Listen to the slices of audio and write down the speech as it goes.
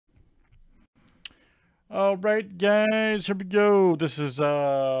All right, guys, here we go. This is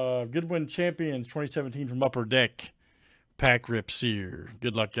Goodwin Champions 2017 from Upper Deck. Pack rips here.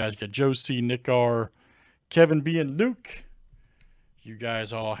 Good luck, guys. Got Joe C, Nick R, Kevin B, and Luke. You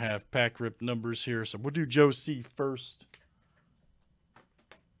guys all have pack rip numbers here, so we'll do Joe C first.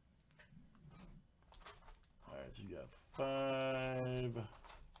 All right, so you got 5,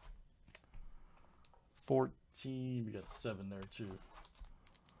 14. We got 7 there, too.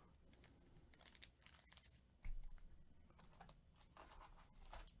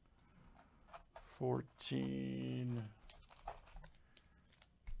 14,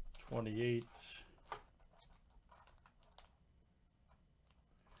 28.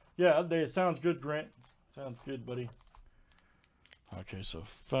 Yeah, it sounds good, Grant. Sounds good, buddy. Okay, so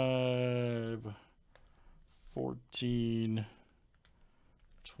 5, 14,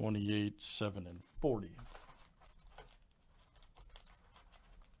 28, 7, and 40.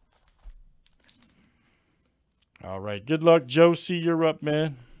 All right, good luck, Josie. You're up,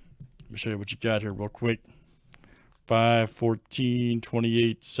 man. Let me show you what you got here real quick. 5, 14,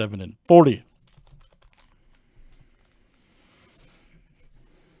 28, 7, and 40.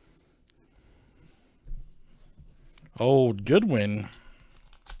 Old Goodwin.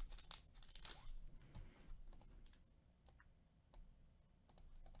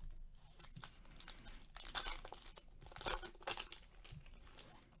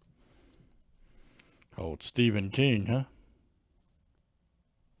 Old Stephen King, huh?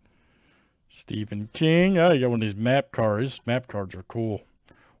 Stephen King. Oh, you got one of these map cards. Map cards are cool.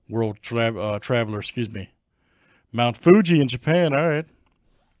 World Traveler, excuse me. Mount Fuji in Japan. All right.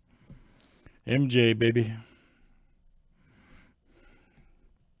 MJ, baby.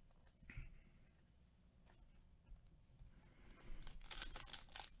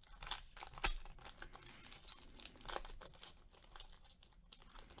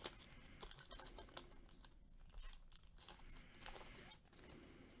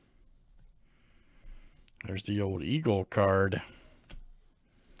 There's the old Eagle card.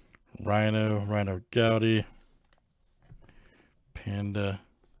 Rhino Gowdy. Panda.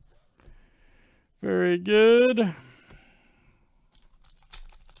 Very good.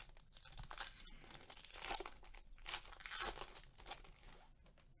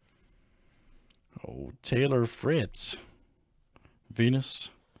 Old Taylor Fritz. Venus.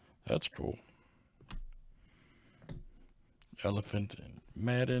 That's cool. Elephant and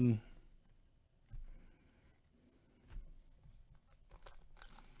Madden.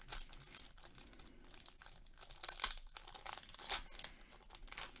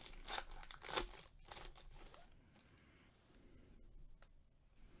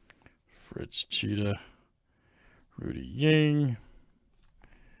 Fritz Cheetah. Rudy Ying.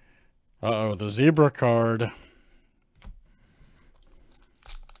 Uh-oh, the zebra card.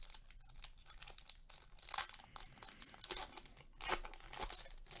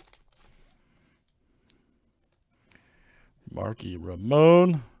 Marky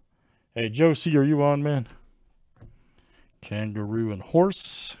Ramone. Hey, Joe C, are you on, man? Kangaroo and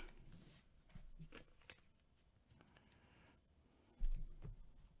Horse.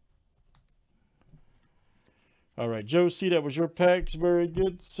 All right, Joe C, that was your packs. Very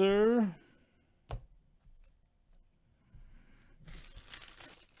good, sir.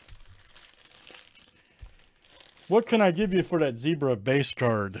 What can I give you for that zebra base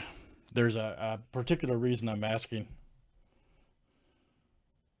card? There's a particular reason I'm asking.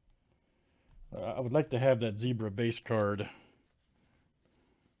 I would like to have that zebra base card.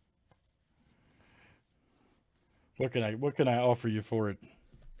 What can I offer you for it?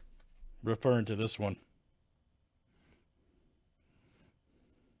 Referring to this one.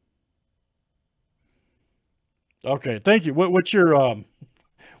 Okay, thank you. What's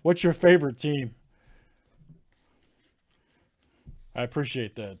your favorite team? I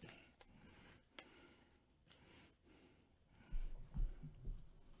appreciate that.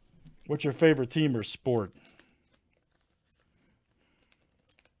 What's your favorite team or sport?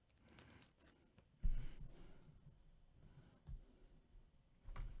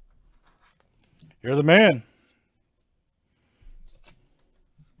 You're the man.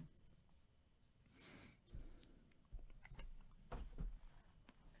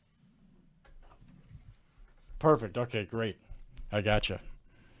 Perfect. Okay, great. I gotcha.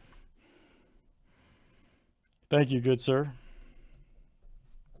 Thank you, good sir.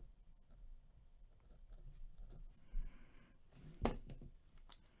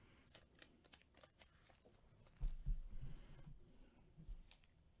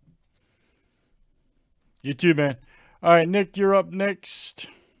 You too, man. All right, Nick, you're up next.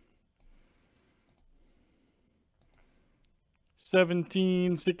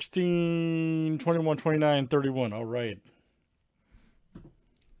 17, 16, 21, 29, 31. All right. We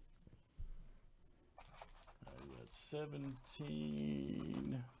got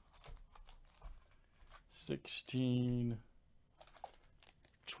 17, 16,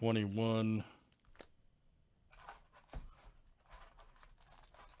 21,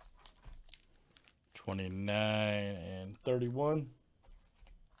 29, and 31.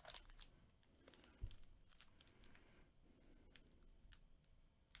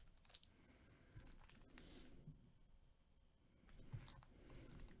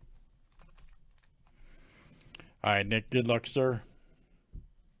 All right, Nick, good luck, sir.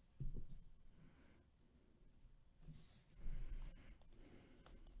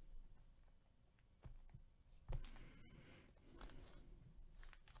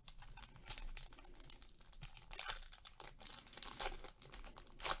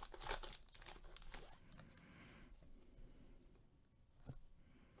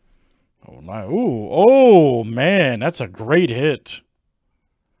 Oh, my. Ooh, oh, man, that's a great hit.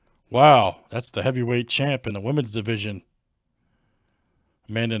 Wow, that's the heavyweight champ in the women's division.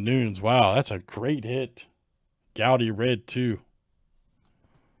 Amanda Nunes. Wow, that's a great hit. Gouty red, too.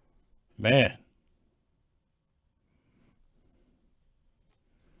 Man.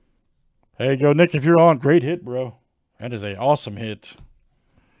 There you go, Nick. If you're on, great hit, bro. That is an awesome hit.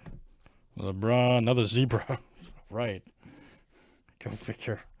 LeBron, another zebra. Right. Go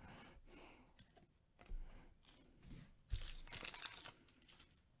figure.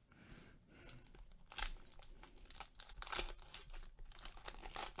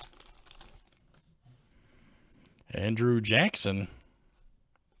 Andrew Jackson.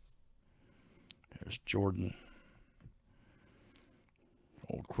 There's Jordan.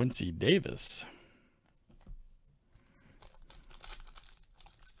 Old Quincy Davis.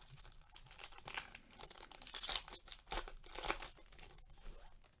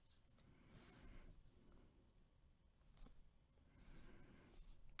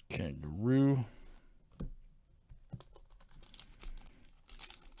 Kangaroo.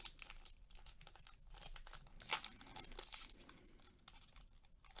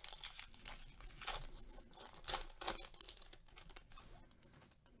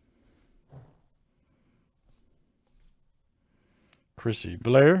 Chrissy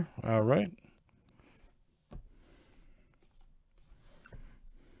Blair. All right.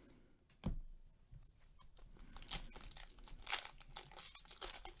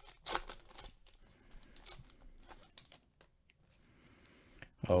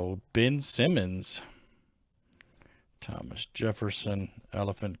 Oh, Ben Simmons. Thomas Jefferson.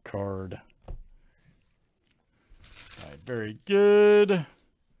 Elephant card. All right, very good.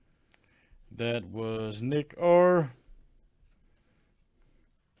 That was Nick R.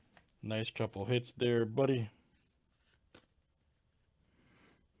 Nice couple hits there, buddy.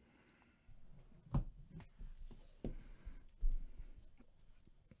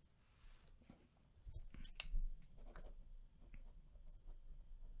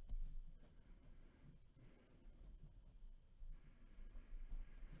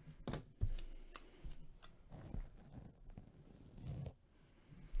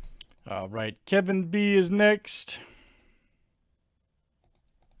 All right, Kevin B is next.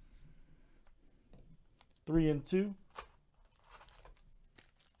 3 and 2.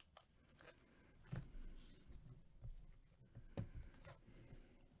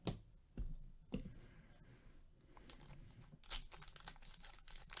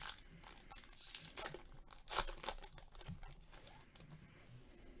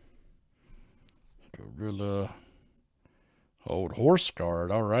 Gorilla. Old horse guard.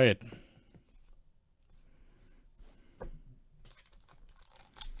 All right.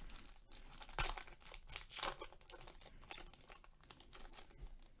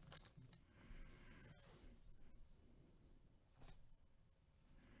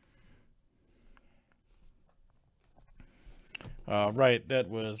 Right, that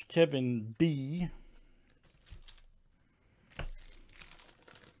was Kevin B.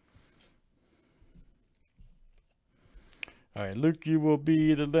 All right, Luke, you will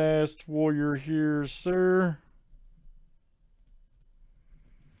be the last warrior here, sir.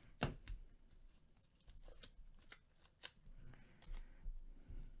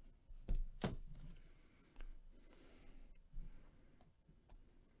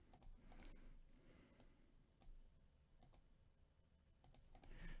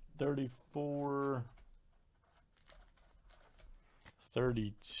 $34,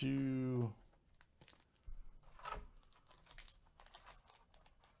 $32,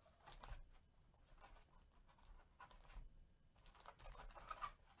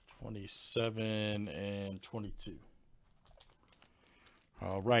 $27, and $22.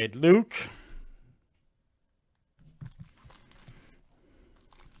 All right, Luke.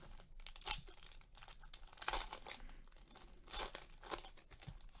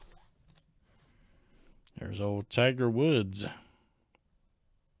 There's old Tiger Woods.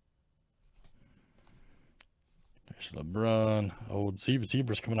 There's LeBron. Old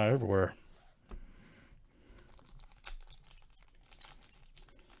Zebra's coming out everywhere.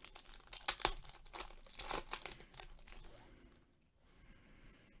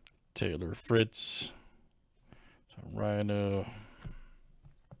 Taylor Fritz. Rhino.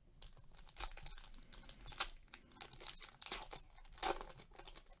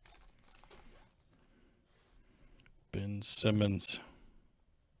 Ben Simmons.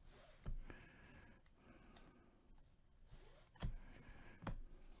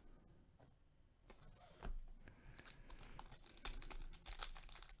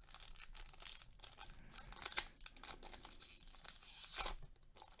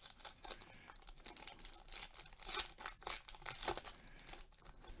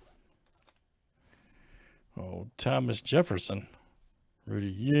 Oh, Thomas Jefferson. Rudy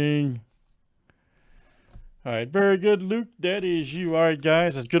Ying. All right, very good, Luke. That is you. All right,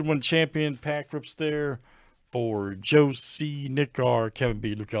 guys, that's Goodwin champion pack rips there for Joe C, Nick R, Kevin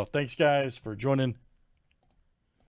B, Luke L. Thanks, guys, for joining.